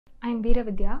I am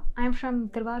Veeravidya. I am from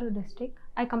Tirvaru district.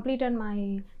 I completed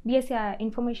my BSc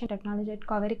Information Technology at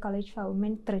Kaveri College for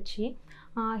Women, Trichy.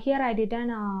 Here I did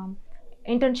an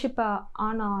internship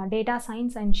on data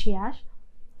science and Shiash.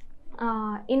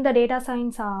 In the data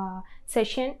science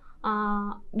session,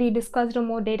 we discussed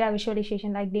more data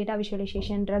visualization like data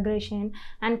visualization, regression,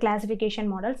 and classification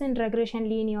models. In regression,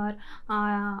 linear,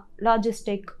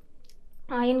 logistic.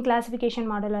 In classification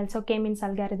model also came-ins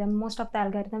algorithm. Most of the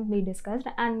algorithm we discussed,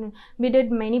 and we did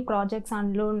many projects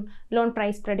on loan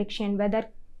price prediction,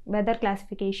 weather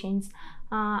classifications,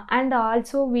 and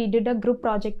also we did a group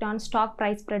project on stock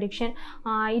price prediction.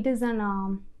 It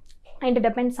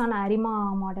depends on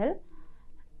ARIMA model,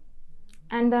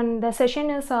 and then the session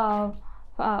is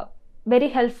very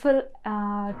helpful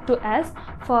to us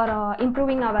for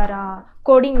improving our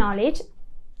coding knowledge.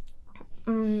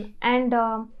 We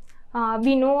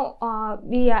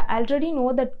already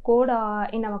know that code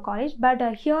in our college, but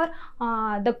here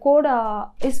the code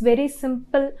is very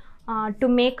simple to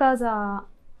make us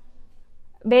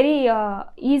very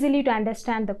easily to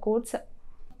understand the codes.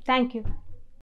 Thank you.